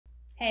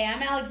Hey,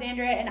 I'm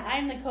Alexandra and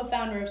I'm the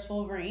co-founder of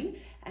Wolverine,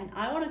 and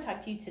I want to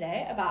talk to you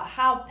today about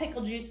how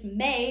pickle juice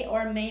may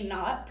or may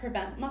not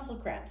prevent muscle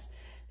cramps.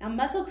 Now,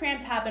 muscle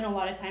cramps happen a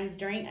lot of times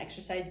during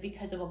exercise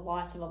because of a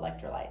loss of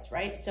electrolytes,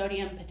 right?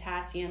 Sodium,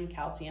 potassium,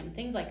 calcium,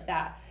 things like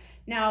that.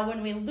 Now,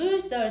 when we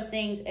lose those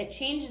things, it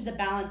changes the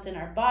balance in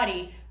our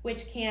body,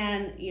 which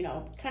can,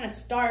 kind of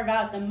starve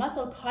out the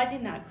muscle,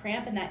 causing that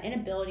cramp and that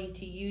inability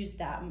to use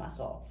that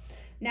muscle.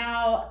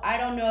 Now, I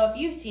don't know if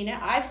you've seen it.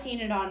 I've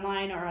seen it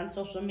online or on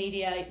social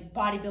media,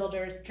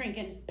 bodybuilders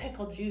drinking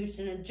pickle juice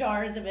and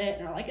jars of it,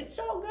 and they're like, it's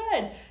so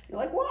good. You're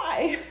like,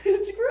 why?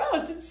 It's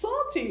gross, it's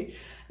salty.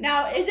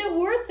 Now, is it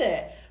worth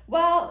it?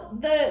 Well,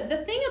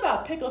 the thing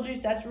about pickle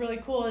juice that's really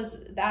cool is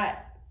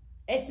that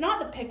it's not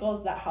the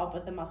pickles that help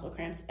with the muscle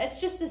cramps. It's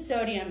just the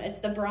sodium, it's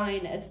the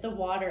brine, it's the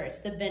water,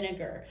 it's the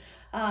vinegar.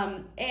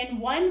 In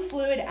 1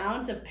 fluid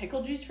ounce of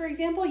pickle juice, for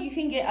example, you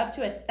can get up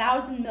to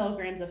 1,000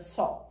 milligrams of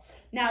salt.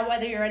 Now,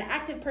 whether you're an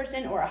active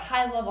person or a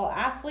high-level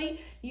athlete,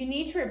 you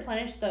need to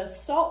replenish those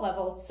salt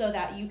levels so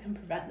that you can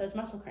prevent those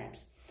muscle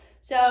cramps.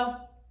 So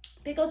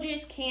pickle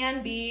juice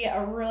can be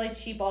a really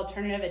cheap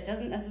alternative. It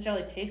doesn't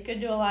necessarily taste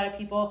good to a lot of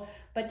people,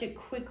 but to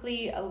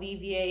quickly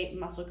alleviate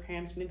muscle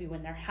cramps, maybe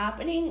when they're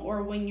happening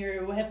or when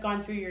you have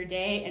gone through your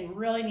day and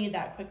really need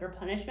that quick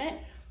replenishment.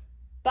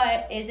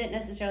 But is it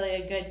necessarily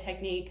a good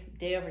technique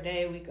day over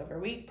day, week over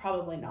week?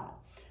 Probably not.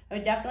 I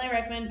would definitely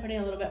recommend putting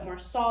a little bit more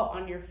salt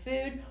on your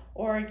food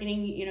or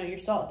getting your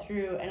salt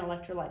through an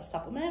electrolyte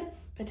supplement,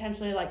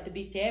 potentially like the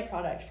BCAA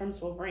product from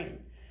Wolverine.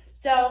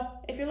 So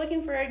if you're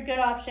looking for a good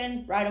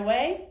option right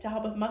away to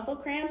help with muscle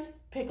cramps,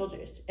 pickle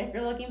juice. If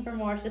you're looking for a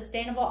more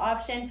sustainable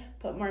option,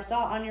 put more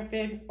salt on your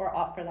food or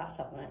opt for that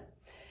supplement.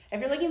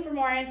 If you're looking for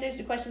more answers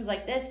to questions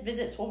like this,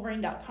 visit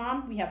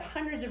Wolverine.com. We have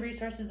hundreds of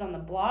resources on the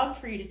blog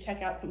for you to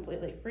check out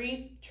completely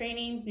free.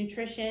 Training,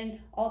 nutrition,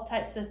 all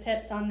types of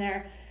tips on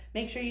there.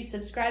 Make sure you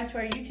subscribe to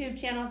our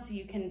YouTube channel so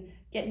you can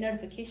get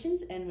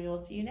notifications, and we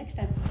will see you next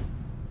time.